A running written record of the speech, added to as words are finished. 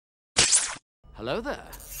Hello there.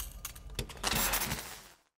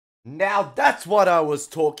 Now that's what I was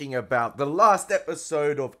talking about. The last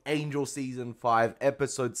episode of Angel Season 5,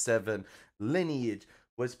 Episode 7, Lineage,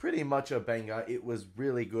 was pretty much a banger. It was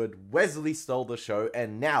really good. Wesley stole the show,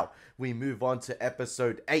 and now we move on to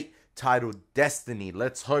Episode 8, titled Destiny.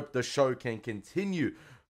 Let's hope the show can continue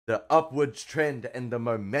the upwards trend and the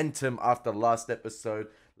momentum after last episode.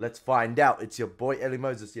 Let's find out. It's your boy Elie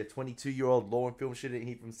Moses, your 22-year-old law and film shooting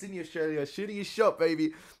here from Sydney, Australia, shooting his shot,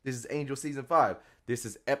 baby. This is Angel Season 5. This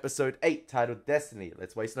is Episode 8, titled Destiny.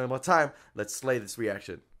 Let's waste no more time. Let's slay this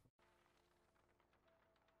reaction.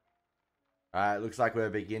 Alright, looks like we're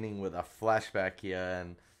beginning with a flashback here,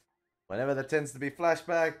 and whenever there tends to be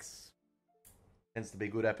flashbacks, tends to be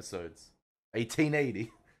good episodes. 1880.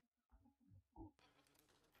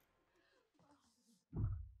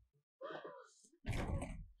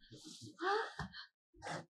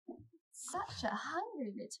 Such a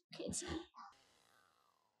hungry little kitty.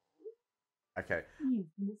 Okay. You've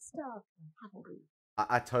been starving, haven't you?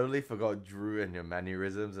 I totally forgot Drew and her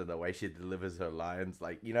mannerisms and the way she delivers her lines.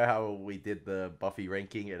 Like, you know how we did the Buffy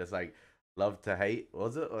ranking and it's like, love to hate?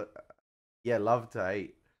 Was it? Yeah, love to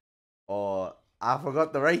hate. Or I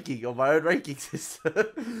forgot the ranking of my own ranking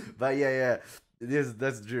system. But yeah.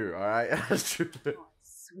 That's Drew, alright? That's Drew. Oh,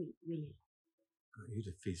 sweet Willie. Got you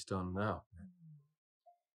to feast on now.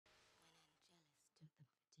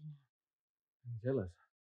 I'm jealous.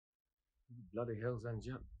 Bloody hell's on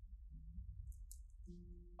jump.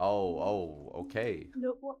 Oh, okay.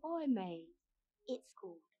 Look what I made. It's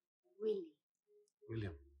called Willie.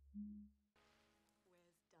 William.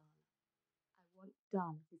 Where's Darla? I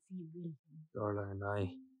want Darla to see William. Darla and I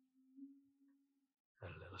had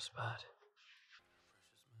a little spat.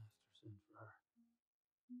 Precious master sent for her.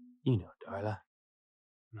 You know Darla.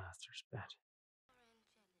 Master's pet.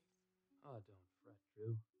 Oh, don't fret,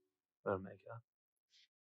 Drew. We'll make up.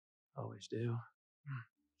 Always do.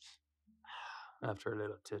 After a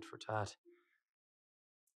little tit for tat.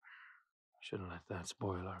 Shouldn't let that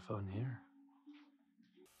spoil our fun here. To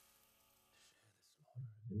share this slaughter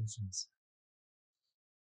of innocence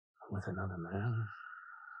with another man.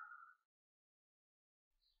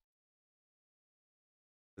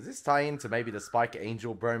 Does this tie into maybe the Spike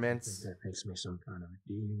Angel I think bromance that makes me some kind of a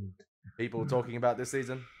demon. people talking about this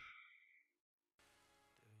season?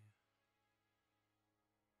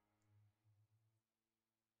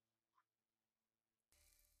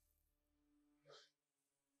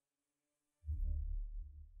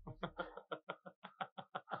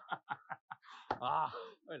 Ah,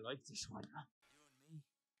 I like this one. You and me,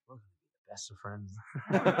 we're gonna be the best of friends.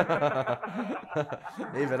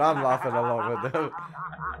 Even I'm laughing along with them. Get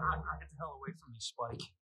the hell away from me, Spike.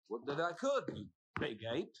 What did I could, you big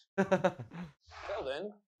ape? You're Well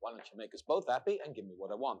then, why don't you make us both happy and give me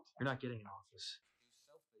what I want? You're not getting an office.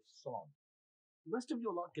 You selfish son. The rest of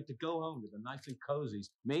your lot get to go home to the nice and cozies.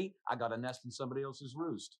 Me, I got a nest in somebody else's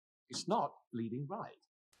roost. It's not bleeding right.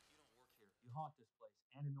 You don't work here. You haunt this place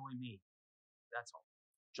and annoy me. That's all.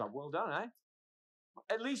 Job well done, eh?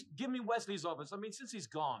 At least give me Wesley's office. I mean, since he's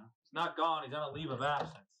gone. He's not gone. He's on a leave of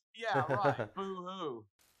absence. Yeah, right. Boo-hoo.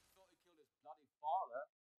 Thought he killed his bloody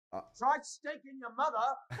father. Tried staking your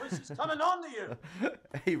mother when she's coming on to you.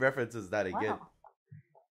 He references that again. Wow.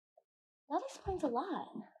 That explains a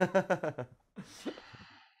lot.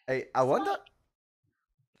 Hey, I wonder. Spike,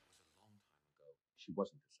 That was a long time ago. She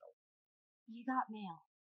wasn't herself. you got mail.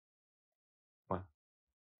 What?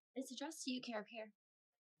 It's addressed to you, Care of Care.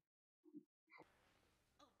 Oh, you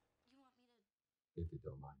want me to... If you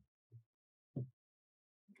don't mind.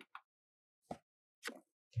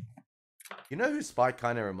 You know who Spike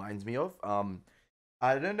kind of reminds me of?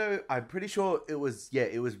 I don't know. I'm pretty sure it was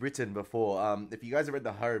written before. If you guys have read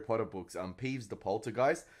the Harry Potter books, Peeves the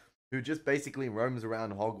Poltergeist, who just basically roams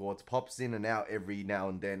around Hogwarts, pops in and out every now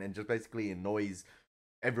and then, and just basically annoys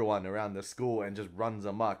everyone around the school and just runs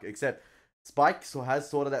amok. Except Spike has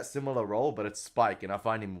sort of that similar role, but it's Spike, and I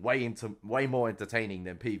find him way more entertaining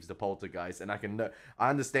than Peeves the Poltergeist. And I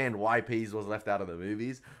understand why Peeves was left out of the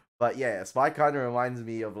movies. But yeah, Spike kind of reminds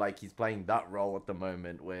me of like he's playing that role at the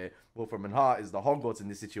moment, where Wilfred and Hart is the Hogwarts in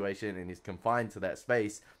this situation, and he's confined to that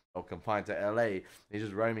space, or confined to LA. He's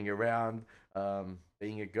just roaming around,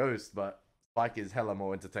 being a ghost, but Spike is hella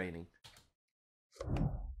more entertaining.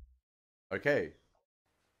 Okay.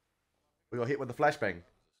 We got hit with the flashbang.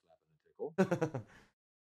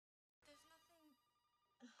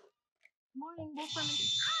 Morning, Wolfram.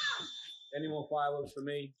 Any more fireworks for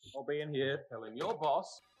me? I'll be in here telling your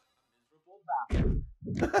boss miserable bastard.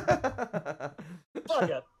 Fuck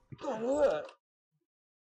it.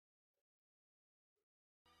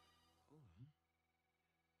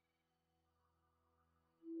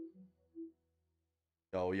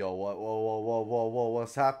 Yo, whoa,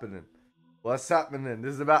 what's happening? What's happening?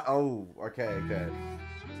 This is about. Oh, okay.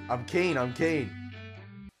 I'm keen. Stop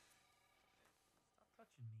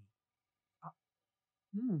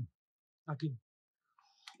touching me. I could.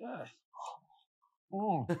 Uh,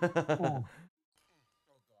 oh, oh.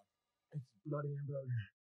 It's bloody hamburger.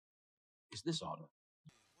 Is this Otto?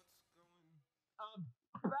 I'm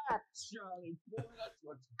back, Charlie. Boy, that's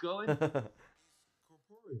what's going.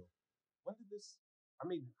 Corporeal. When did this? I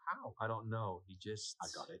mean, how? I don't know. He just. I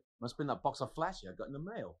got it. Must have been that box of flashy I got in the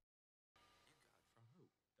mail. You got it from who?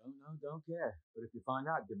 Don't know, don't care. But if you find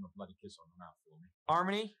out, give him a bloody kiss on the mouth for me.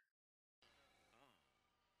 Harmony?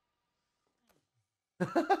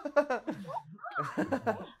 That's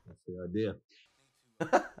the idea.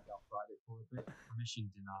 Y'all Friday for a bit. Permission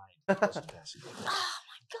denied. Oh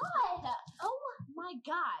my god! Oh my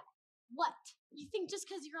god! What? You think just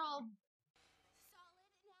because you're all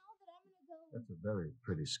solid now that I'm gonna go? That's a very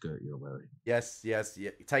pretty skirt you're wearing. Yes.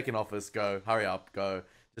 Taking office. Go. Hurry up. Go.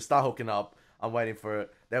 Just start hooking up. I'm waiting for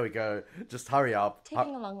it. There we go. Just hurry up.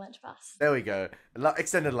 Taking a long lunch, boss. There we go.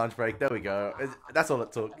 Extended lunch break. There we go. That's all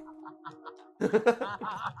it took. And then,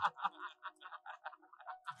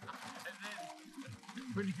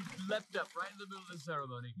 when he leapt up right in the middle of the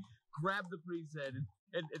ceremony, grabbed the priest's head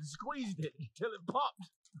and squeezed it until it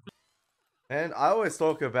popped. And I always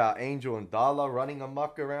talk about Angel and Darla running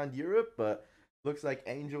amok around Europe, but looks like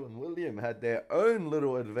Angel and William had their own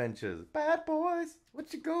little adventures. Bad boys,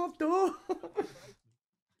 what you gonna do? She's special,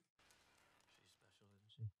 isn't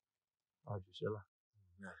she? Oh, Drusilla.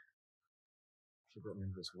 Yeah. She brought me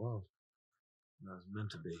into this world. And I was meant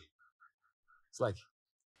to be. It's like she's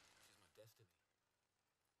my destiny.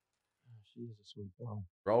 Oh, she is a sweet doll.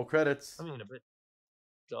 Roll credits. I mean, a bit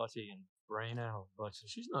dotty and brain out, but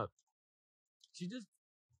she's not. She just.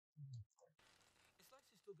 It's like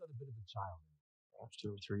she's still got a bit of a child in her. Perhaps 2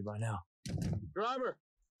 or 3 by now. Driver,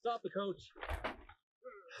 stop the coach. Happy hunting.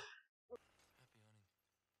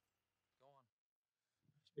 Go on.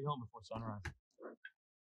 Let's be home before sunrise.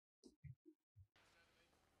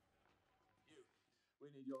 You, we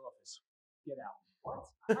need your office. Get out. What?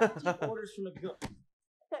 I have to take orders from the gun.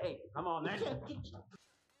 Hey, come on then.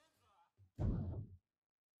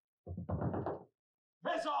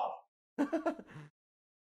 Piss off!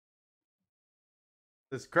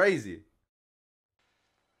 It's crazy.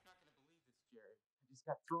 I'm not gonna believe this, Jerry. I just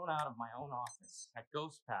got thrown out of my own office. That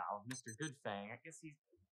ghost pal, Mr. Goodfang. I guess he's.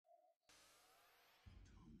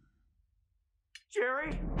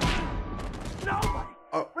 Jerry? Nobody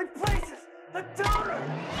replaces the toner!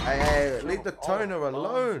 Hey, leave the toner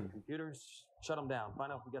alone. Computers, shut them down.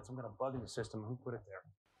 Find out if we got some kind of bug in the system. Who put it there?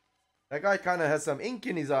 That guy kind of has some ink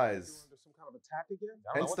in his eyes. Under some kind of attack again?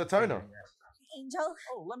 Hence the toner. Angel?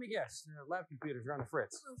 Oh, let me guess. Lab computers are on the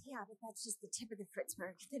fritz. Oh, yeah, but that's just the tip of the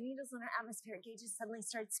Fritzberg. The needles on our atmospheric gauges suddenly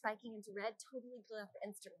started spiking into red, totally blew up the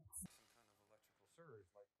instruments. Some kind of electrical surge,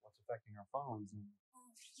 like what's affecting our phones. And Oh,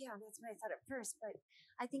 yeah, that's what I thought at first, but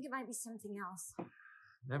I think it might be something else.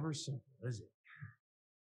 never simple, is it?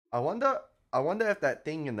 I wonder if that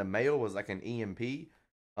thing in the mail was like an EMP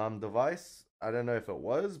device. I don't know if it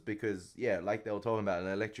was, because yeah, like they were talking about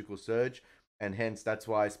an electrical surge, and hence that's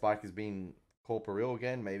why Spike is being corporeal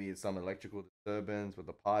again. Maybe it's some electrical disturbance with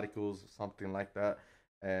the particles, something like that.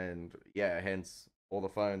 And yeah, hence all the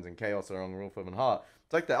phones and chaos are on the roof of an heart.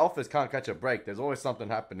 It's like the office can't catch a break. There's always something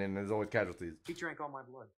happening. There's always casualties. He drank all my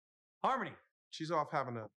blood. Harmony! She's off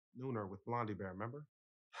having a nooner with Blondie Bear, remember?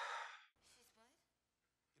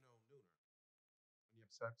 You know, nooner. When you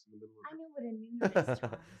have sex in the middle of I know what a nooner is,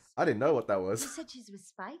 Charles. I didn't know what that You was. said she's with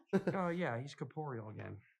Spike? Oh, yeah, he's corporeal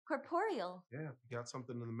again. Corporeal? Yeah, you got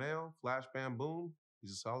something in the mail, flash, bam, boom.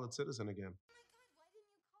 He's a solid citizen again.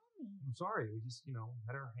 I'm sorry, we just,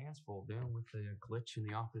 had our hands full dealing with the glitch in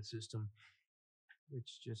the office system,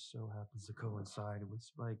 which just so happens to coincide with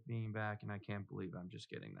Spike being back, and I can't believe I'm just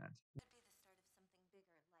getting that. Could be the start of something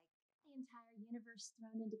bigger, like the entire universe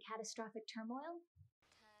thrown into catastrophic turmoil?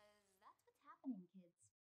 Because that's what's happening, kids.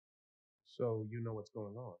 So you know what's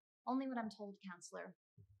going on. Only what I'm told, counselor.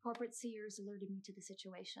 Corporate seers alerted me to the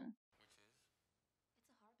situation.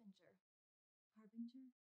 It's a harbinger. Harbinger?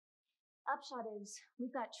 Upshot is,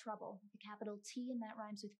 we've got trouble with the capital T, and that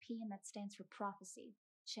rhymes with P, and that stands for prophecy.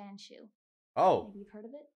 Chanshu. Oh, Maybe you've heard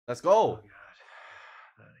of it? let's go. God.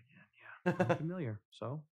 That again, yeah. Not familiar,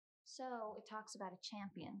 so? So, it talks about a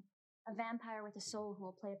champion. A vampire with a soul who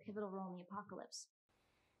will play a pivotal role in the apocalypse.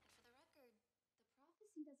 And for the record, the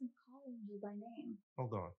prophecy doesn't call Angel by name.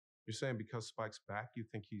 Hold on. You're saying because Spike's back, you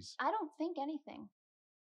think he's... I don't think anything.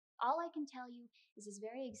 All I can tell you is his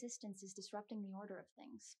very existence is disrupting the order of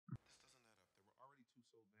things. This doesn't add up. There were already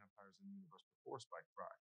 2 sold vampires in the universe before Spike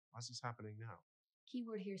Pride. Why is this happening now?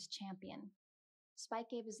 Keyword here's champion. Spike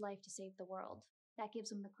gave his life to save the world. That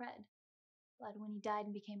gives him the cred. But when he died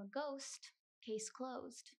and became a ghost, case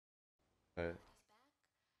closed. Uh,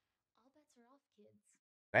 All bets are off, kids.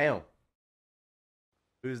 Damn.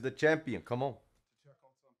 Who's the champion? Come on. To check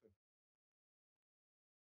on something.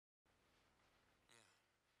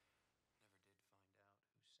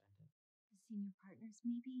 The senior partners,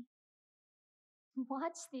 maybe?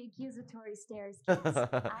 Watch the accusatory stares, kids.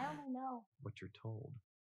 I only know. What you're told.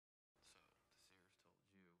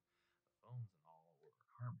 So, the seers told you the bones and all were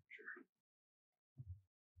harbinger.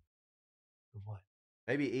 Of what?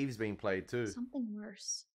 Maybe Eve's being played too. Something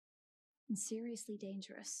worse. And seriously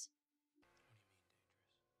dangerous.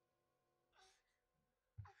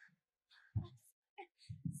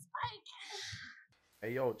 Spike!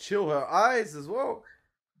 Hey, yo, chill her eyes as well.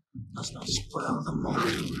 Let's not spoil the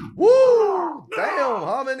moment. Woo! Damn,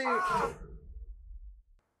 Harmony.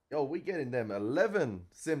 Yo, we getting them 11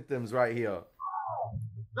 symptoms right here.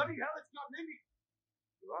 Bloody hell, it's not me.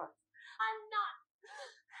 Right. I'm not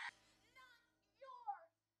yours.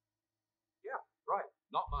 Yeah, right.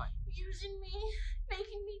 Not mine. Using me,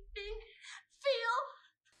 making me think, feel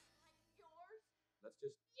like yours. Let's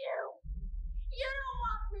just... You don't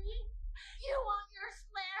want me. You want your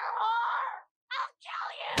Slayer whore. I'll kill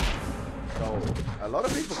you. So, a lot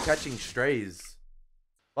of people catching strays.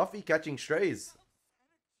 Buffy catching strays.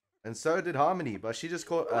 And so did Harmony, but she just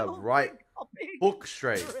caught a right hook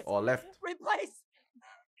stray or left. Replace.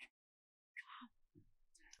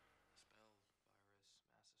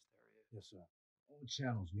 Yes, sir. All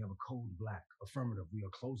channels, we have a code black. Affirmative, we are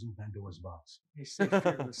closing Pandora's box. Hey, safe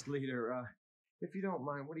fearless leader, if you don't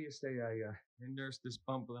mind, what do you say I nurse this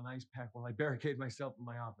bump with an ice pack while I barricade myself in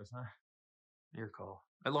my office, huh? Your call.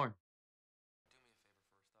 Hey, Lauren. Do me a favor first.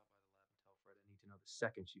 Stop by the lab and tell Fred I need to know the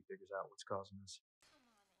second she figures out what's causing this.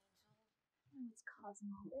 What's causing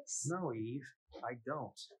all this? No, Eve, I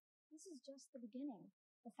don't. This is just the beginning.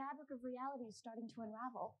 The fabric of reality is starting to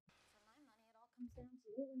unravel. For my money, it all comes down to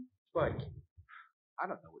you. Spike, I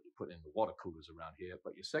don't know what you put in the water coolers around here,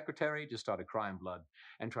 but your secretary just started crying blood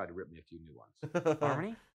and tried to rip me a few new ones.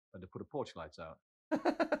 Harmony? Had to put a porch lights out.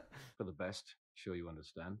 For the best. Sure you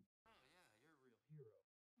understand.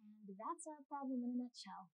 And that's our problem in a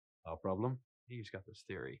nutshell. Our problem? Eve's got this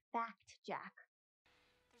theory. Fact, Jack.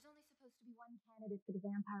 There's only supposed to be one candidate for the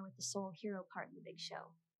vampire with the soul hero part in the big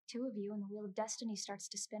show. Two of you, and the Wheel of Destiny starts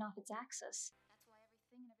to spin off its axis. That's why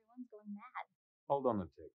everything and everyone's going mad. Hold on a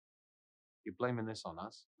tick. You blaming this on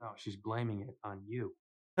us? No, she's blaming it on you.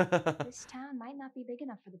 This town might not be big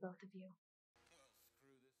enough for the both of you. Well,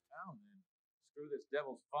 screw this town, then. Screw this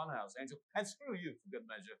devil's funhouse, Angel. And screw you, for good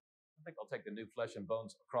measure. I think I'll take the new flesh and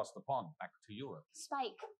bones across the pond back to Europe.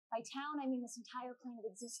 Spike, by town I mean this entire plane of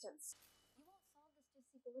existence. You won't solve this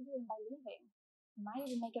disequilibrium by leaving. You might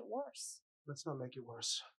even make it worse. Let's not make it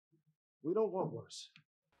worse. We don't want worse. I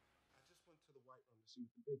just went to the White Room to see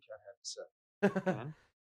what the big cat had to say. And?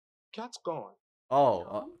 Cat's gone.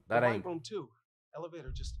 Oh, that the ain't. White Room too. Elevator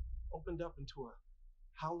just opened up into a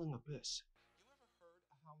howling abyss. You ever heard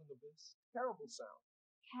a howling abyss? Terrible sound.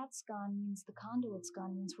 Cat's gone means the conduit's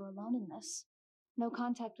gone means we're alone in this. No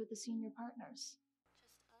contact with the senior partners.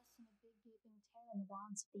 Just us and a big gaping tear in the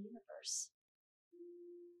balance of the universe.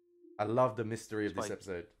 I love the mystery of this Spike.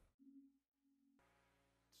 episode.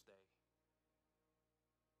 Stay.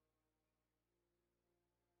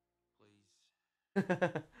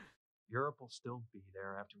 Please. Europe will still be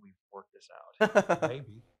there after we've worked this out.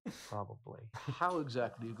 Maybe. Probably. How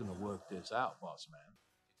exactly are you going to work this out, boss man?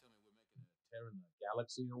 You tell me we're making a tear in the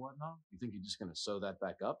galaxy or whatnot? You think you're just going to sew that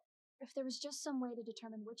back up? If there was just some way to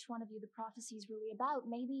determine which one of you the prophecy is really about,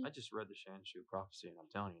 maybe... I just read the Shanshu prophecy, and I'm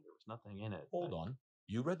telling you, there was nothing in it. Hold on.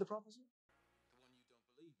 You read the prophecy? The one you don't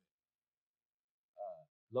believe in.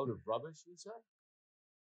 Load of rubbish, you say?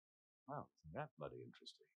 Wow, isn't that bloody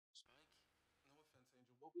interesting? No offense,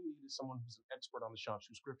 Angel. What we need is someone who's an expert on the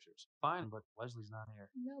Shanshu scriptures. Fine, but Wesley's not here.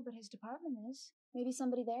 No, but his department is. Maybe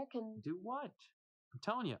somebody there can... Do what? I'm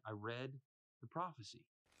telling you, I read the prophecy.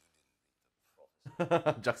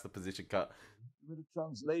 Juxtaposition cut. But a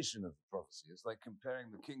translation of the prophecy is like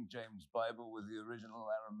comparing the King James Bible with the original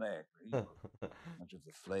Aramaic or Hebrew. Much of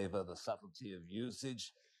the flavor, the subtlety of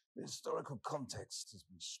usage, the historical context has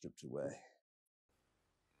been stripped away.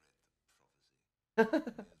 Read the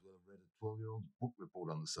prophecy. May as well have read a 12-year-old's book report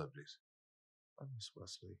on the subject. Miss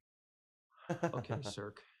Wesley. Okay,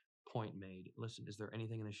 Cirque. Point made. Listen, is there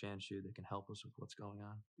anything in the Shanshu that can help us with what's going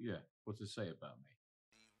on? Yeah, what's it say about me?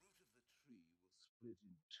 The root of the tree will split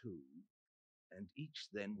in two, and each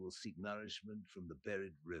then will seek nourishment from the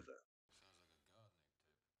buried river.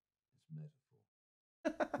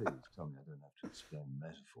 metaphor. Please tell me I don't have to explain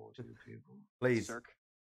metaphor to you people. Please. Circ,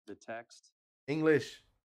 the text. English.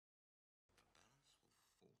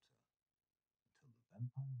 Until the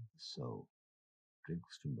vampire of the soul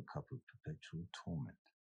drinks from the cup of perpetual torment.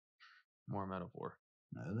 More metaphor.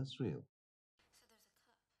 No, that's real.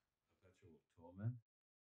 Perpetual torment?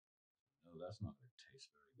 No, that's not going to taste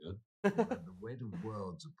very good. The weight of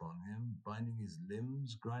worlds upon him, binding his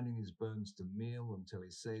limbs, grinding his bones to meal until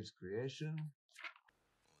he saves creation, or destroys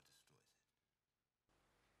it.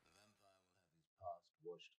 The vampire will have his past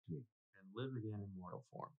washed clean. And live again in mortal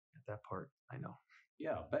form. At that part, I know.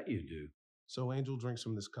 Yeah, I bet you do. So Angel drinks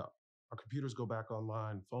from this cup. Our computers go back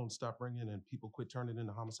online, phones stop ringing, and people quit turning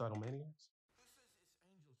into homicidal maniacs? Who says it's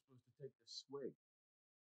Angel supposed to take this swig?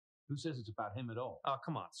 Who says it's about him at all? Oh,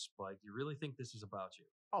 come on, Spike. You really think this is about you?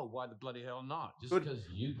 Oh, why the bloody hell not? Just Good. because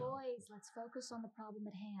you... Boys, let's focus on the problem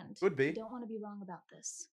at hand. Could be. We don't want to be wrong about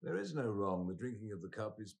this. There is no wrong. The drinking of the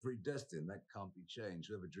cup is predestined. That can't be changed.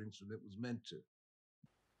 Whoever drinks from it was meant to.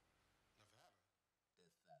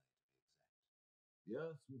 The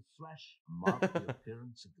earth will flash and mark the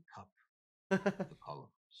appearance of the cup, the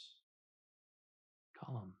columns.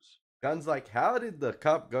 Columns. Gun's like, how did the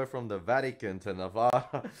cup go from the Vatican to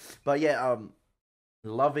Nevada? But yeah,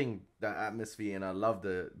 loving the atmosphere, and I love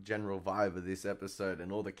the general vibe of this episode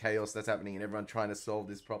and all the chaos that's happening and everyone trying to solve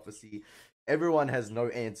this prophecy. Everyone has no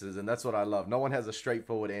answers, and that's what I love. No one has a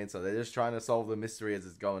straightforward answer. They're just trying to solve the mystery as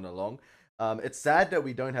it's going along. It's sad that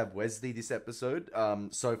we don't have Wesley this episode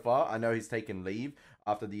so far. I know he's taken leave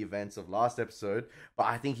after the events of last episode, but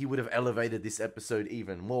I think he would have elevated this episode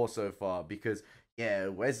even more so far, because yeah,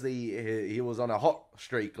 Wesley, he was on a hot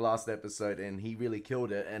streak last episode and he really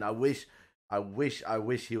killed it. And I wish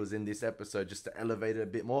he was in this episode just to elevate it a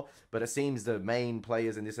bit more. But it seems the main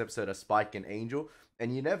players in this episode are Spike and Angel.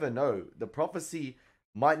 And you never know, the prophecy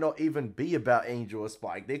might not even be about Angel or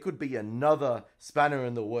Spike. There could be another spanner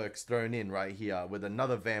in the works thrown in right here with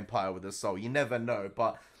another vampire with a soul. You never know,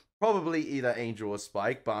 but probably either Angel or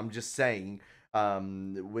Spike. But I'm just saying,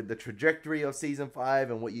 with the trajectory of season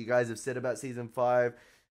 5 and what you guys have said about season 5,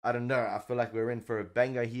 I don't know. I feel like we're in for a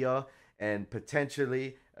banger here and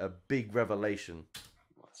potentially a big revelation.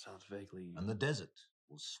 Well, it sounds vaguely. And the desert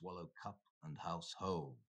will swallow cup and house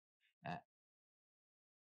whole. And the fat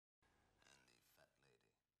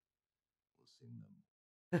lady will sing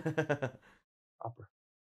them. Opera.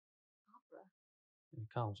 Opera. The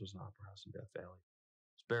Columns was an opera house in Death Valley.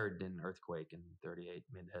 It's buried in an earthquake in 38,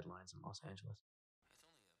 made headlines in Los Angeles. It's only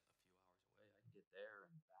a few hours away. I can get there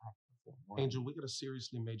and back before morning. Angel, we got a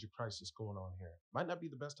seriously major crisis going on here. Might not be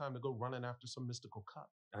the best time to go running after some mystical cup.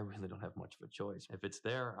 I really don't have much of a choice. If it's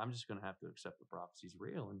there, I'm just going to have to accept the prophecy's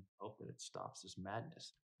real and hope that it stops this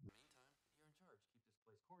madness. In the meantime, you're in charge. Keep this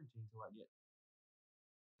place quarantined until I get...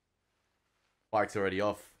 Bike's already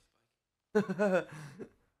off.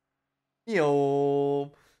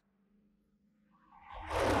 Yo.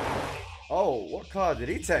 Oh, what card did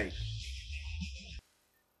he take?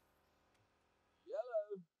 Yellow.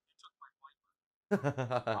 You took my point.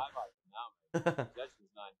 I like it now, mate.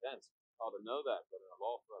 Possession's 9/10. Ought to know that, but in a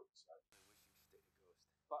law firm. So.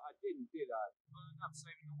 But I didn't, did I? Burned up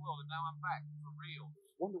saving the world, and now I'm back for real.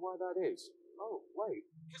 Wonder why that is. Oh, wait.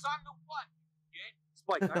 Because I'm the one. Yeah.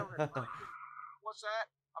 Spike, I don't have time. What's that?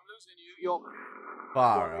 I'm losing you. You're...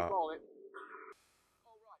 Far What do you out. call it?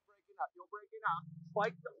 All right, breaking up. You're breaking up.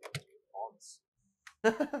 Spike. Once.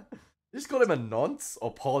 Just call him a nonce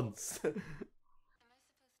or ponce. Playing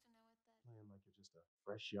like you're just a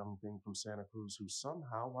fresh young thing from Santa Cruz who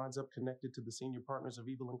somehow winds up connected to the senior partners of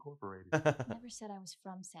Evil Incorporated. Never said I was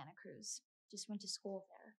from Santa Cruz. Just went to school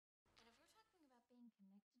there. And if we're talking about being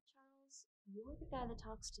connected, Charles, you're the guy that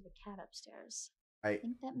talks to the cat upstairs. I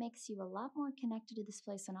think that makes you a lot more connected to this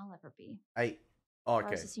place than I'll ever be. As far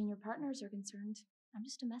Okay. as the senior partners are concerned, I'm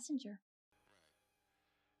just a messenger.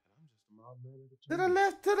 And I'm just a mild man at a To the turn.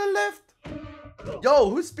 left, to the left.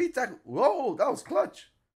 Yo, who's speed tackle? Whoa, that was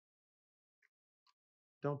clutch.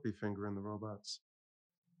 Don't be fingering the robots.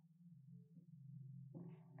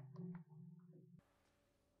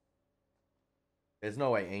 There's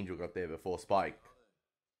no way Angel got there before Spike.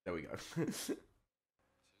 There we go.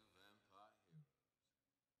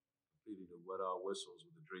 Completing to wet our whistles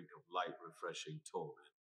with a drink of light, refreshing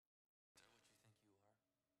torment. Is that what you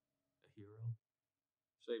think you are? A hero?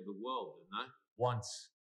 Saved the world, didn't I? Once.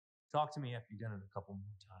 Talk to me after you've done it a couple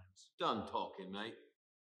more times. Done talking, mate.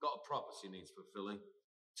 Got a prophecy needs fulfilling.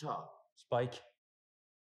 Tough. Spike.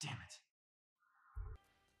 Damn it.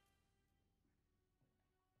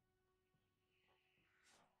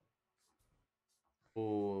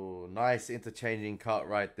 Oh, nice interchanging cut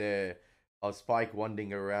right there. of Spike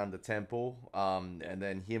wandering around the temple, and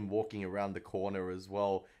then him walking around the corner as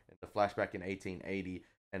well in the flashback in 1880,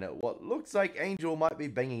 and what looks like Angel might be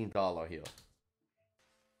banging Darla here.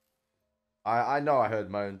 I know I heard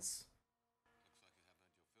moans.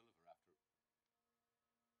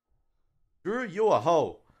 Drew, you a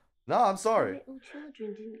hoe. No, I'm sorry. The little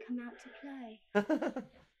children didn't come out to play.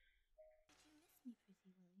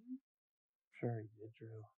 Sure you did,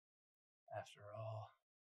 Drew. After all,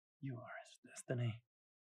 you are his destiny.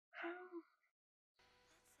 Oh,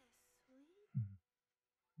 that's so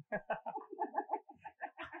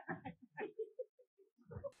sweet.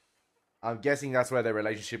 I'm guessing that's where their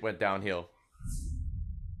relationship went downhill.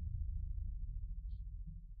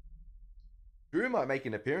 Drew might make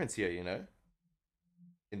an appearance here, you know,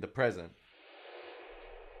 in the present.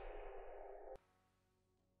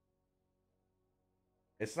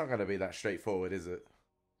 It's not going to be that straightforward, is it?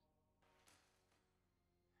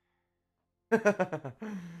 What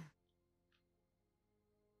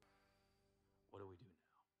do we do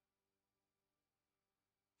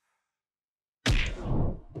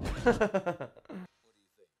now?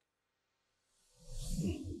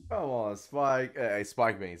 Come on, Spike. Hey,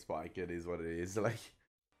 Spike being Spike. It is what it is. Like,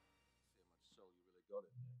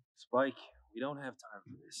 Spike, we don't have time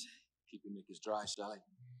for this. Keep your knickers dry, Sally.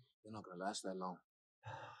 They're not gonna last that long.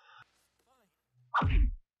 We'll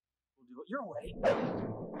do it your way.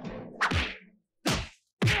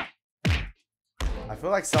 I feel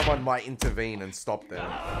like someone might intervene and stop them.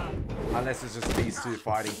 Unless it's just these two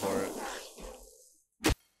fighting for it.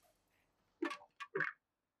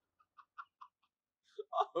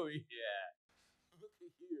 Oh, yeah. Look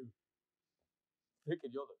at you.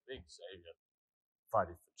 Thinking you're the big savior.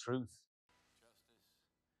 Fighting for truth, justice,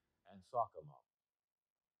 and soccer mom.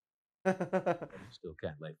 But you still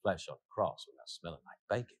can't lay flesh on the cross without smelling like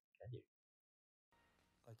bacon, can you?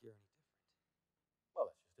 Like you're any different. Well,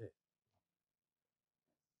 that's just it.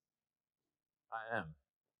 I am.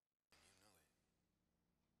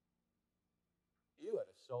 You had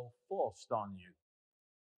a soul forced on you.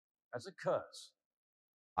 As a curse.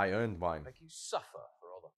 I earned mine. Make you suffer for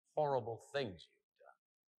all the horrible things you've done.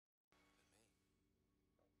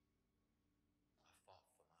 I fought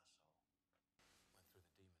for my soul. Went through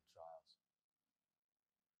the demon trials.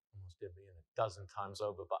 Almost did me in 12 times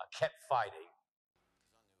over, but I kept fighting.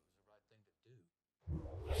 Because I knew it was the right thing to do.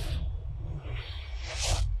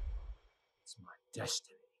 It's my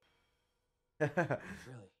destiny.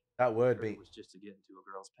 Really? That word being... was just to get into a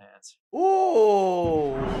girl's pants.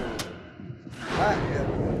 Ooh!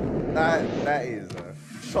 That is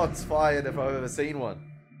shots fired if I've ever seen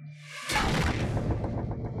one.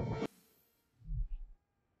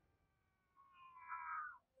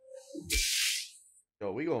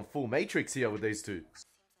 Yo, we going full Matrix here with these two.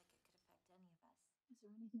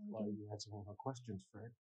 Why you answer all my questions,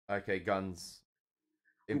 Fred? Okay, guns.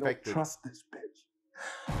 We don't Infected. trust this bitch.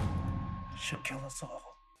 She'll kill us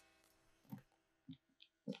all.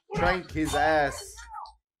 Trank his ass.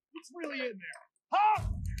 What's really in there? Huh?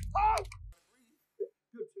 Huh?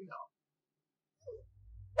 Good to know.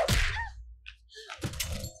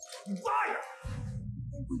 Liar!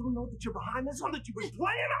 We don't know that you're behind this or that you've been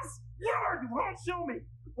playing us? Yeah, you won't show me.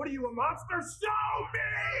 What are you, a monster? Show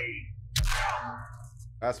me!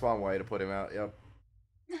 That's one way to put him out, yep.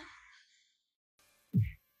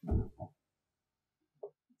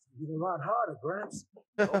 It's a lot harder, Gramps.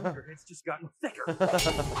 Oh, your head's just gotten thicker.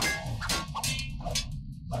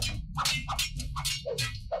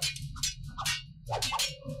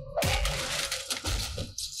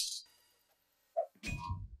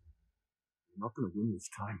 You're not gonna win this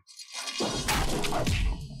time.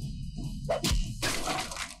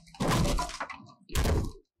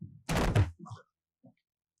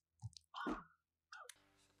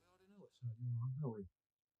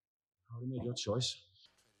 Already made your choice.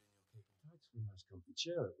 Nice comfy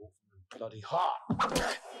chair, Wolfman, bloody hot. A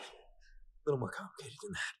little more complicated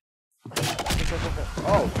than that.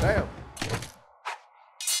 Oh, damn.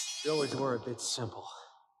 You always were a bit simple.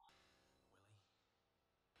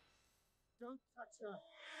 Don't touch her.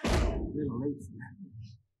 A little late for that.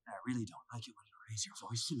 I really don't like it when you raise your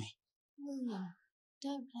voice to me. William,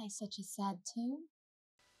 don't play such a sad tune.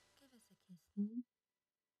 Give us a kiss, then.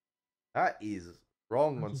 That is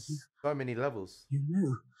wrong on so many levels. You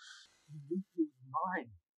knew. You knew he was mine.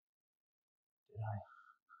 Did I?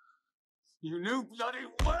 You knew bloody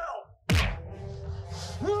well!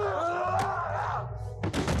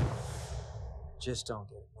 Just don't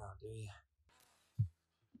get it now, do you?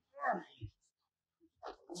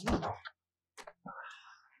 There's no belonging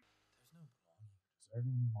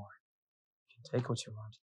deserving anymore. You can take what you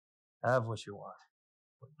want, have what you want,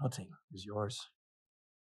 But nothing is yours.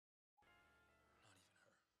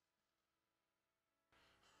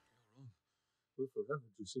 We're forever,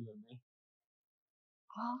 Drusilla and me.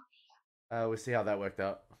 Oh, We'll see how that worked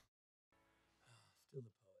out. Still the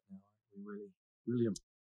poet now, aren't we, really? William.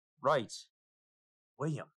 Right.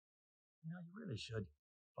 William. You know, you really should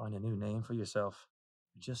find a new name for yourself.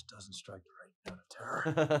 It just doesn't strike the right note of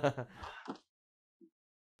terror.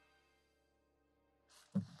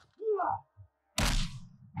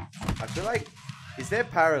 I feel like, is there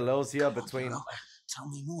parallels here between Tell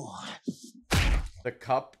me more. the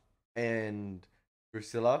cup and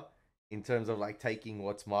Drusilla in terms of like taking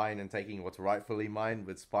what's mine and taking what's rightfully mine?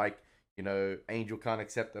 With Spike, you know, Angel can't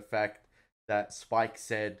accept the fact that Spike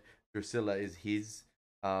said Drusilla is his,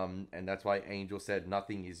 and that's why Angel said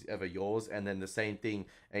nothing is ever yours. And then the same thing,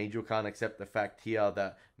 Angel can't accept the fact here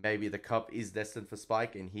that maybe the cup is destined for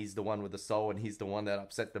Spike and he's the one with the soul and he's the one that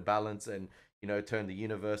upset the balance and, you know, turned the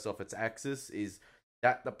universe off its axis. Is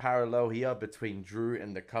that the parallel here between Drew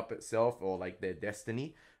and the cup itself, or like their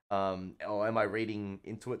destiny? Or am I reading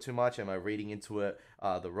into it too much? Am I reading into it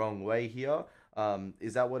the wrong way here?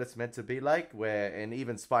 Is that what it's meant to be like? Where, and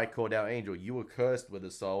even Spike called out Angel, you were cursed with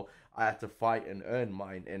a soul. I had to fight and earn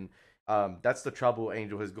mine. And that's the trouble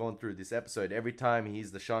Angel has gone through this episode. Every time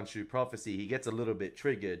he's the Shanshu prophecy, he gets a little bit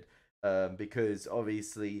triggered because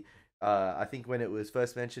obviously, I think when it was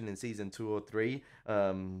first mentioned in season 2 or 3,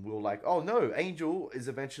 we were like, oh no, Angel is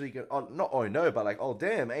eventually gonna, oh, not oh no, but like, oh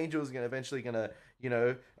damn, Angel's gonna eventually gonna, you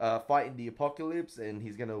know, fight in the apocalypse and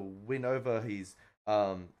he's gonna win over his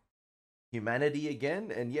humanity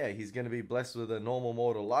again, and yeah, he's gonna be blessed with a normal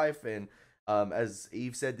mortal life. And as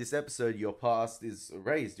Eve said this episode, your past is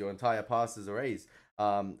erased, your entire past is erased.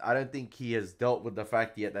 I don't think he has dealt with the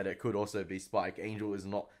fact yet that it could also be Spike. Angel is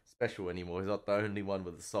not special anymore. He's not the only one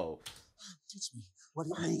with a soul. Teach me what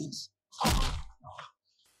it means. And I'll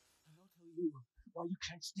tell you why you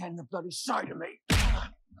can't stand the bloody sight of me.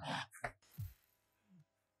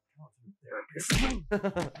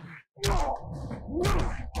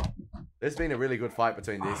 There's been a really good fight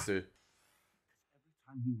between these two. Every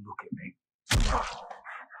time you look at me,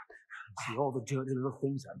 see all the dirty little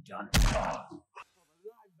things I've done. All the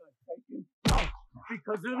lives I've taken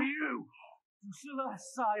because of you. You still have a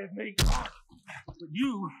side of me, but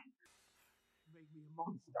you made me a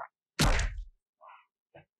monster.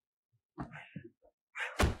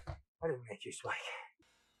 I didn't make you, Spike.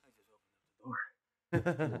 I just opened up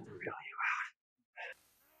the door to reel you out.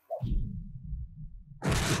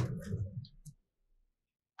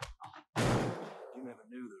 You never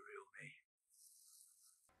knew the real me.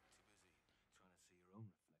 Too busy trying to see your own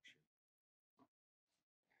reflection.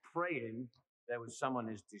 Praying there was someone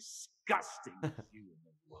as disgusting as you in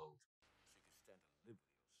the world. So you could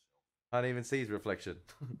stand to live with yourself. Can't even see his reflection.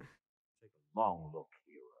 Take a long look,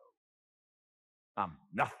 hero. I'm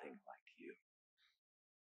nothing like you.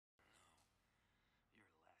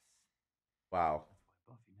 You're less. Wow. That's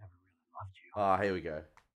why Buffy never really loved you. Ah, here we go.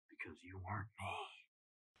 Because you weren't me.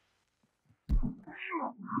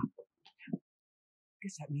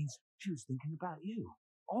 Guess that means she was thinking about you.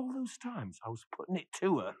 All those times I was putting it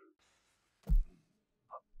to her.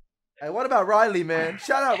 Hey, what about Riley, man?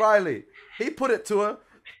 Shout out Riley. He put it to her.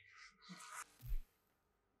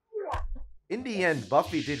 In the end,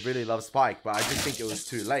 Buffy did really love Spike, but I just think it was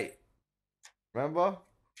too late. Remember?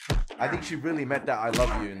 I think she really meant that I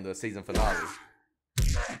love you in the season finale.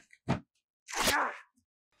 All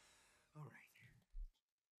right.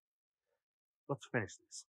 Let's finish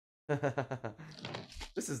this.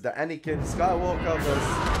 This is the Anakin Skywalker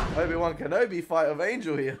versus Obi-Wan Kenobi fight of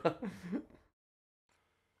Angel here.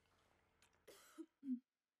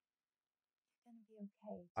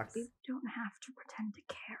 Okay. You don't have to pretend to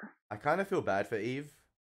care. I kind of feel bad for Eve.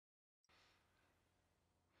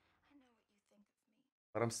 I know what you think of me.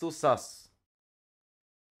 But I'm still sus.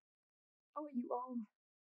 Oh, you all.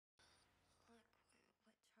 Look,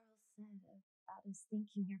 what Charles said about us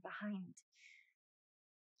thinking you're behind.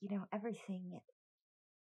 You know, everything.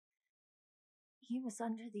 He was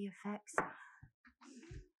under the effects.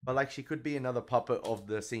 But like, she could be another puppet of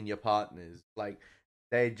the senior partners. Like,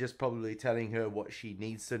 they're just probably telling her what she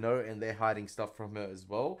needs to know and they're hiding stuff from her as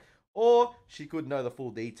well. Or she could know the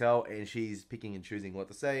full detail and she's picking and choosing what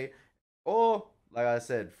to say. Or, like I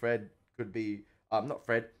said, Fred could be, not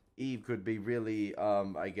Fred, Eve could be really,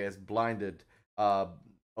 I guess, blinded. Or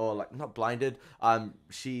like, not blinded,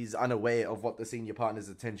 she's unaware of what the senior partner's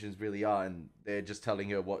intentions really are and they're just telling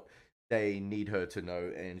her what they need her to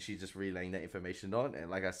know and she's just relaying that information on. And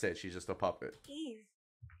like I said, she's just a puppet. Eve.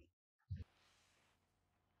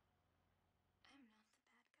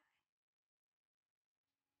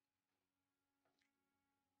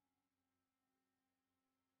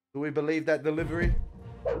 Do we believe that delivery?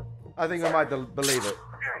 I think we might believe it.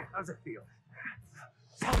 How's it feel?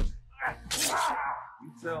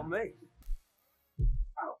 You tell me.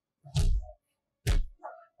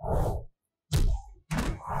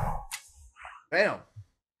 Bam.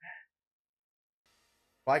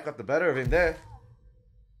 Spike got the better of him there.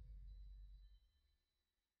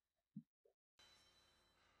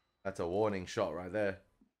 That's a warning shot right there.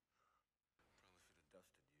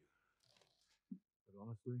 But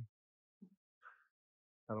honestly,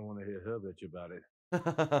 I don't want to hear her bitch about it.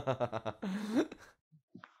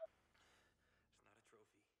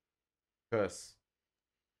 Curse.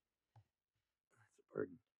 It's a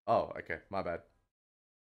burden. Oh, okay. My bad.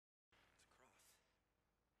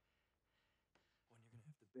 One you're gonna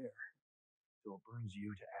have to bear, so it burns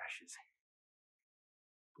you to ashes.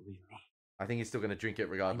 Believe me. I think he's still gonna drink it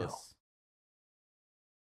regardless. Is this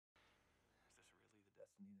really the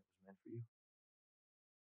destiny that was meant for you?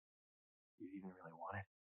 Do you even really want it?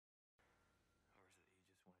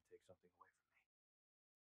 Or is it that you just want to take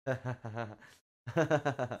something away from me?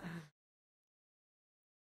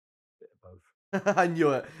 Bit of both. I knew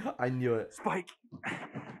it. I knew it. Spike!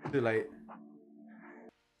 Too late.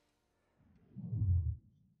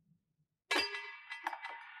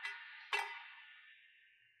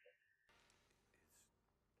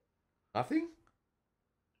 Nothing?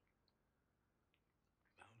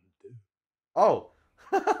 Oh.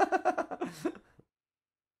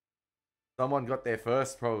 Someone got there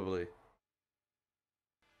first, probably.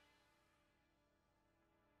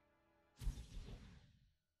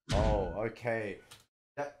 Oh, okay.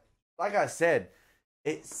 That, like I said,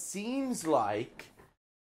 it seems like,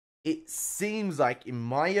 in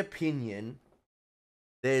my opinion,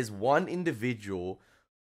 there's one individual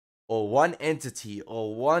or one entity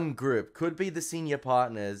or one group, could be the senior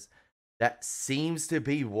partners, that seems to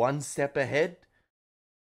be one step ahead.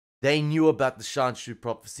 They knew about the Shanshu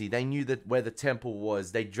prophecy. They knew that where the temple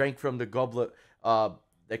was. They drank from the goblet,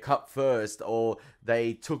 the cup first, or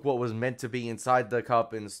they took what was meant to be inside the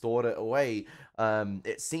cup and stored it away.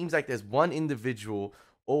 It seems like there's one individual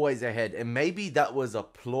always ahead, and maybe that was a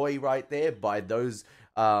ploy right there by those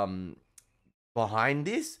behind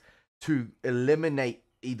this to eliminate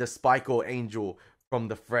either Spike or Angel from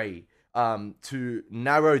the fray. To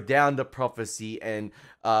narrow down the prophecy and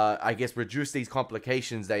I guess reduce these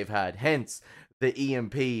complications they've had. Hence the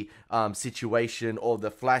EMP situation, or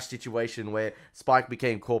the Flash situation where Spike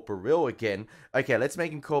became corporeal again. Okay, let's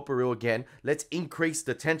make him corporeal again. Let's increase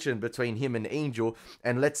the tension between him and Angel,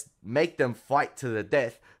 and let's make them fight to the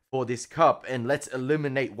death for this cup, and let's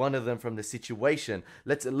eliminate one of them from the situation.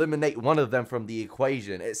 Let's eliminate one of them from the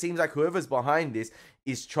equation. It seems like whoever's behind this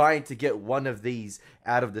is trying to get one of these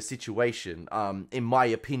out of the situation, in my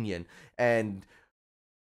opinion. And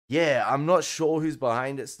yeah, I'm not sure who's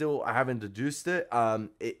behind it still. I haven't deduced it.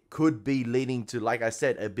 It could be leading to, like I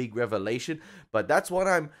said, a big revelation, but that's what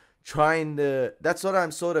I'm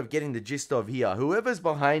sort of getting the gist of here. Whoever's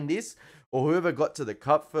behind this, or whoever got to the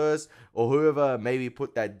cup first, or whoever maybe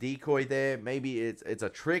put that decoy there, maybe it's a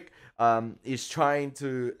trick, is trying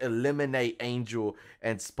to eliminate Angel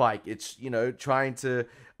and Spike. It's, trying to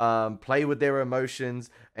play with their emotions,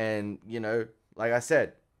 and, like I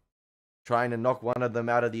said, trying to knock one of them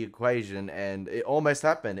out of the equation. And it almost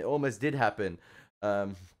happened. It almost did happen.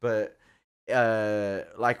 But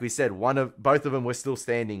like we said, both of them were still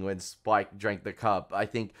standing when Spike drank the cup. I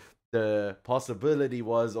think the possibility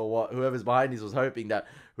was, or what whoever's behind this was hoping, that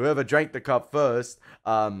whoever drank the cup first,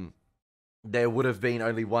 there would have been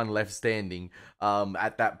only one left standing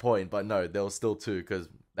at that point. But no, there was still two, because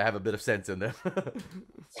they have a bit of sense in them.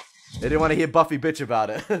 They didn't want to hear Buffy bitch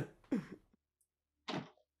about it. Angel.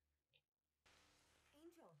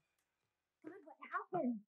 God, what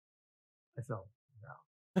happened? I fell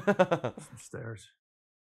down some stairs.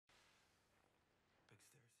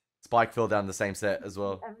 Spike fell down the same set as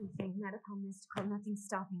well. Everything medical, mystical, nothing's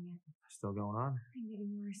stopping it. Still going on? I'm getting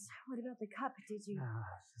worse. What about the cup? Did you?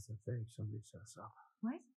 It's a fake. Somebody set us up.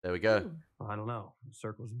 What? There we go. Ooh. Well, I don't know. The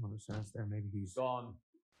circle's one of sense there. Maybe he's Gone.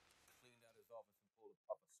 Cleaned out his office and pulled a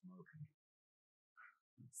puff of smoke.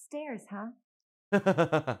 Stairs, huh?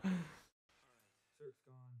 Sir's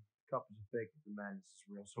gone. Cup is fake, but the madness is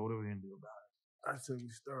real. So what are we gonna do about it? I say we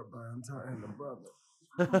start by untying the brother.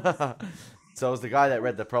 So it was the guy that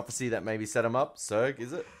read the prophecy that maybe set him up? Serg,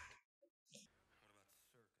 is it?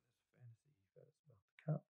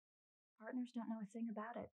 Partners don't know a thing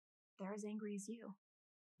about it. They're as angry as you.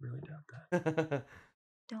 Really doubt that.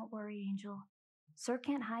 Don't worry, Angel. Sir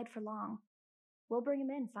can't hide for long. We'll bring him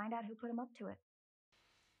in, find out who put him up to it.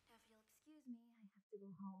 If you'll excuse me, I have to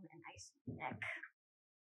go home and ice my neck.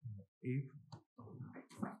 Eve?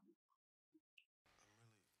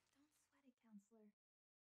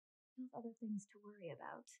 other things to worry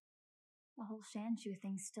about. The whole Shanshu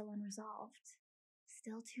thing's still unresolved.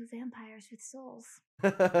 Still two vampires with souls.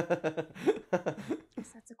 Guess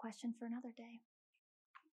that's a question for another day.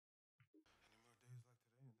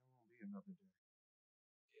 Another day.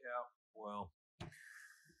 Yeah, well.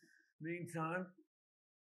 Meantime,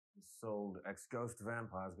 the sold ex-ghost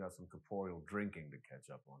vampires got some corporeal drinking to catch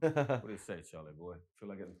up on. What do you say, Charlie boy? Feel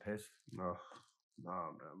like getting pissed? No.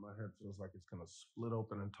 Nah, man. My head feels like it's gonna split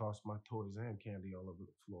open and toss my toys and candy all over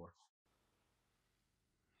the floor.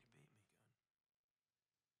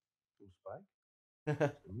 Who, Spike?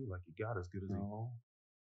 To me, like he got as good as No.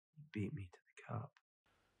 He beat me to the cup.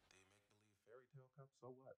 Do you make believe fairy tale cup? So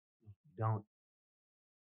what? If you don't.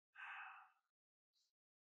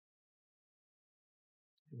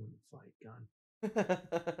 He wouldn't fight gun for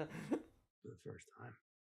the first time.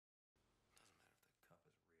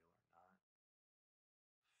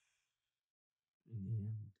 In the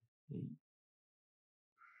end,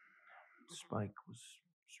 Spike was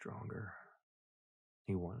stronger.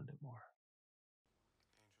 He wanted it more.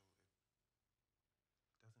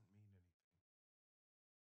 Angel, it doesn't mean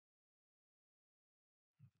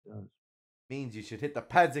anything. It does. Means you should hit the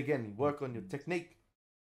pads again, work on your technique.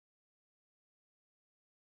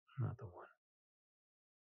 Not the one.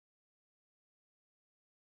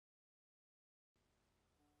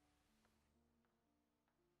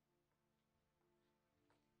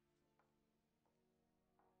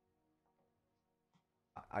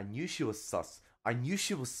 I knew she was sus. I knew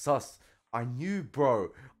she was sus. I knew,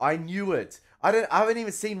 bro. I knew it. I haven't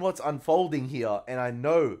even seen what's unfolding here, and I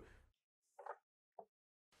know.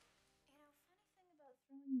 Funny thing about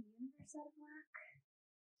throwing the universe out of whack?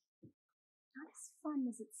 Not as fun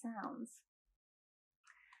as it sounds.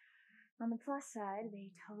 On the plus side,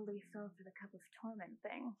 they totally fell for the cup of torment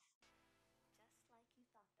thing. Just like you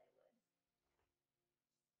thought they would.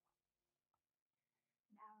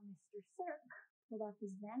 Now Mr. Cirque pulled off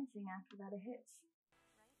his vanishing act without a hitch.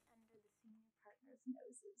 Right under the senior partner's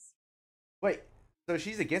noses. Wait, so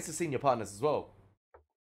she's against the senior partners as well.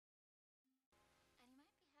 And you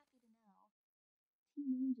might be happy to know,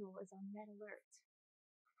 Team Angel is on red alert.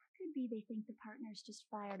 Could be they think the partners just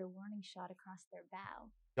fired a warning shot across their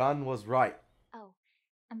bow. Gunn was right. Oh,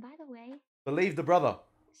 and by the way, Believe the brother.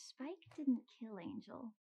 Spike didn't kill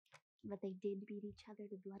Angel, but they did beat each other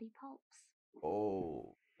to bloody pulps.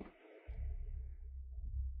 Oh.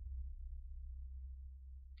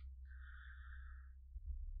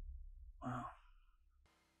 Wow.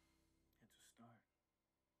 It's a start.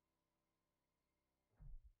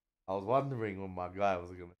 I was wondering when my guy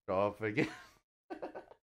was gonna show up again.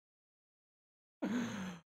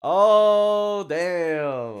 Oh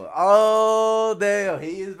damn! Oh damn!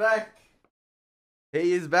 He is back.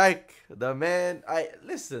 He is back. The man.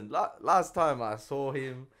 Listen. Last time I saw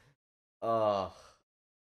him, I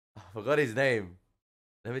forgot his name.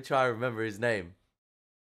 Let me try to remember his name.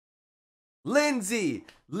 Lindsay.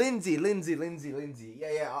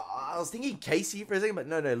 Yeah. I was thinking Casey for a second, but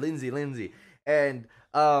no, Lindsay. And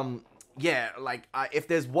yeah, like if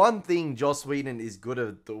there's one thing Joss Whedon is good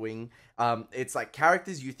at doing, it's like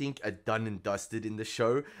characters you think are done and dusted in the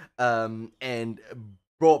show, and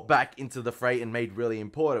brought back into the fray and made really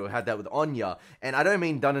important. We had that with Anya, and I don't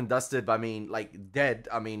mean done and dusted, but I mean like dead.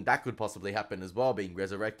 I mean that could possibly happen as well, being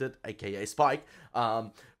resurrected, aka Spike.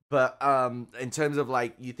 But in terms of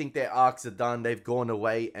like, you think their arcs are done, they've gone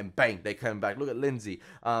away, and bang, they come back. Look at Lindsay.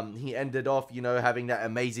 He ended off, having that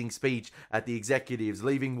amazing speech at the executives,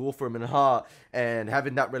 leaving Wolfram and Hart, and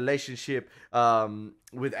having that relationship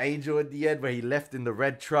with Angel at the end, where he left in the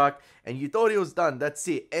red truck, and you thought he was done. That's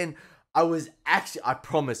it. And I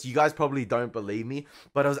promise, you guys probably don't believe me,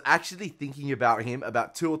 but I was actually thinking about him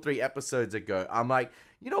about 2 or 3 episodes ago. I'm like,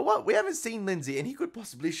 you know what? We haven't seen Lindsay, and he could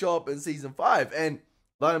possibly show up in season 5. And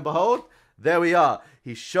lo and behold, there we are.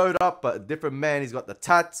 He showed up, but a different man. He's got the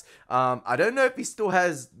tats. I don't know if he still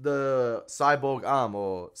has the cyborg arm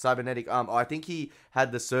or cybernetic arm. Oh, I think he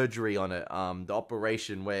had the surgery on it. The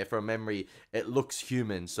operation where, from memory, it looks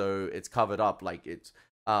human, so it's covered up like it's.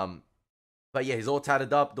 But yeah, he's all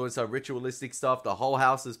tatted up, doing some ritualistic stuff. The whole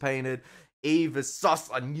house is painted. Eve is sus.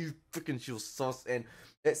 I knew freaking she was sus. And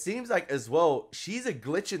it seems like as well, she's a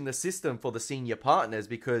glitch in the system for the senior partners,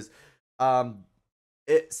 because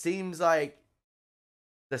it seems like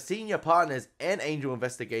the senior partners and Angel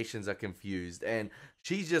Investigations are confused, and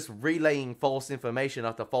she's just relaying false information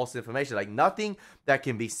after false information. Like, nothing that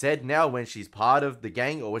can be said now when she's part of the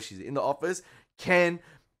gang or when she's in the office can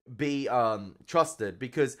be trusted,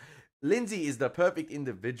 because Lindsay is the perfect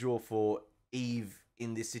individual for Eve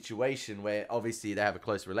in this situation, where obviously they have a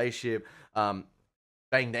close relationship.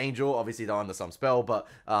 Banged Angel, obviously they're under some spell, but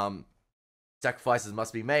sacrifices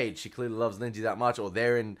must be made. She clearly loves Lindsay that much, or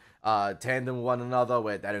they're in tandem with one another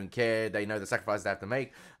where they don't care. They know the sacrifices they have to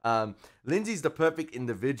make. Lindsay's the perfect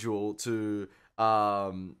individual to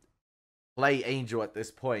play Angel at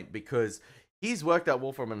this point, because he's worked at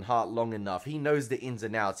Wolfram and Hart long enough. He knows the ins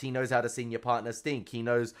and outs. He knows how the senior partners think. He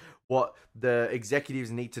knows what the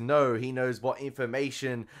executives need to know. He knows what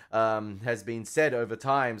information has been said over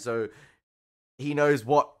time. So he knows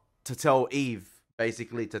what to tell Eve,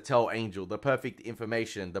 basically, to tell Angel. The perfect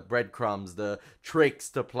information, the breadcrumbs, the tricks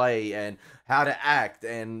to play, and how to act.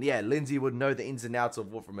 And yeah, Lindsay would know the ins and outs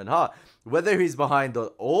of Wolfram and Hart. Whether he's behind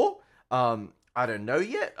it all, I don't know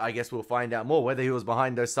yet. I guess we'll find out more. Whether he was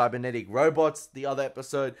behind those cybernetic robots the other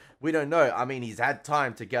episode, we don't know. I mean, he's had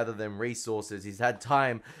time to gather them resources. He's had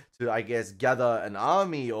time to, I guess, gather an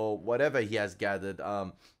army or whatever he has gathered.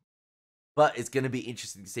 But it's going to be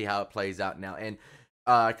interesting to see how it plays out now. And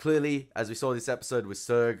clearly, as we saw this episode with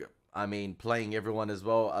Serg, I mean, playing everyone as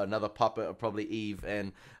well. Another puppet of probably Eve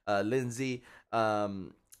and Lindsay.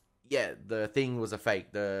 Yeah, the thing was a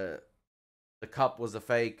fake. The cup was a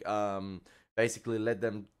fake. Basically led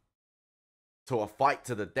them to a fight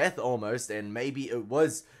to the death almost, and maybe it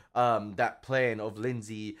was that plan of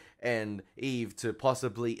Lindsay and Eve to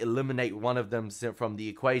possibly eliminate one of them from the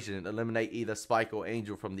equation, eliminate either Spike or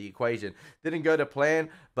Angel from the equation. Didn't go to plan,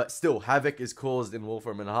 but still, havoc is caused in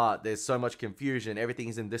Wolfram and Hart. There's so much confusion,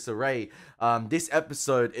 everything's in disarray. This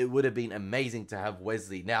episode, it would have been amazing to have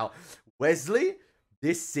Wesley. Now, Wesley,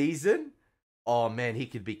 this season, oh man, he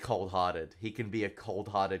could be cold-hearted. He can be a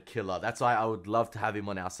cold-hearted killer. That's why I would love to have him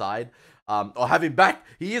on our side. Or have him back.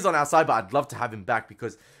 He is on our side, but I'd love to have him back,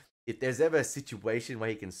 because if there's ever a situation where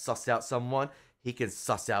he can suss out someone, he can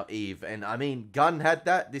suss out Eve. And I mean, Gunn had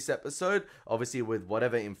that this episode, obviously with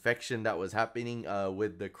whatever infection that was happening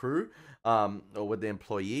with the crew, or with the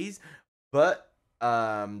employees. But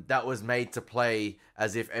that was made to play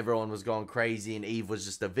as if everyone was going crazy and Eve was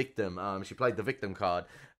just a victim. She played the victim card.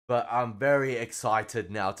 But I'm very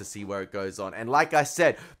excited now to see where it goes on. And like I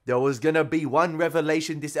said, there was going to be one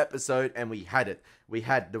revelation this episode, and we had it. We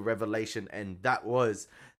had the revelation, and that was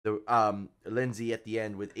the Lindsay at the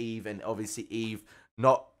end with Eve, and obviously Eve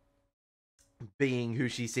not being who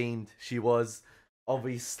she seemed she was.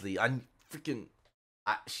 Obviously,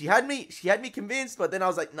 she had me convinced, but then I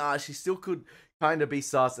was like, nah, she still could kind of be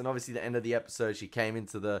sus. And obviously, the end of the episode, she came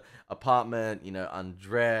into the apartment, you know,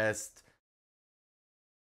 undressed.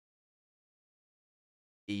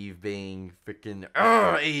 Eve being freaking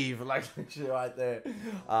Eve, like shit right there.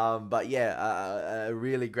 But yeah, a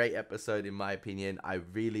really great episode in my opinion. I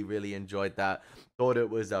really enjoyed that. Thought it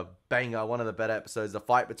was a banger, one of the better episodes. The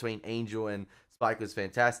fight between Angel and Spike was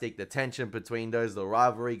fantastic. The tension between those, the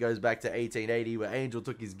rivalry goes back to 1880 where Angel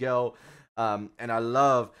took his girl. And I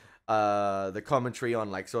love the commentary on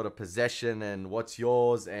like sort of possession and what's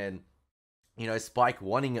yours, and you know, Spike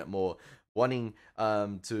wanting it more, wanting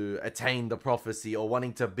to attain the prophecy, or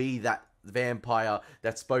wanting to be that vampire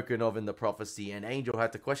that's spoken of in the prophecy. And Angel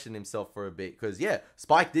had to question himself for a bit, because yeah,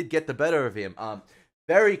 Spike did get the better of him.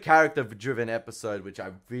 Very character driven episode, which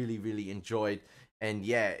I really enjoyed. And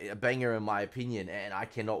yeah, a banger in my opinion, and I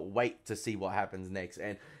cannot wait to see what happens next.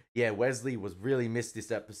 And yeah, Wesley was really missed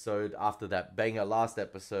this episode after that banger last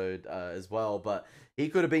episode as well, but he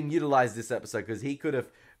could have been utilized this episode, because he could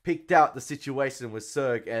have picked out the situation with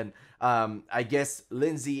Serg, and I guess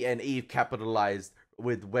Lindsay and Eve capitalized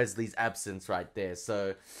with Wesley's absence right there.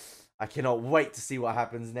 So I cannot wait to see what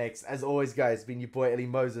happens next. As always, guys, it's been your boy Elie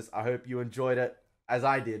Moses. I hope you enjoyed it as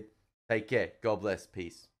I did. Take care. God bless.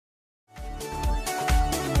 Peace.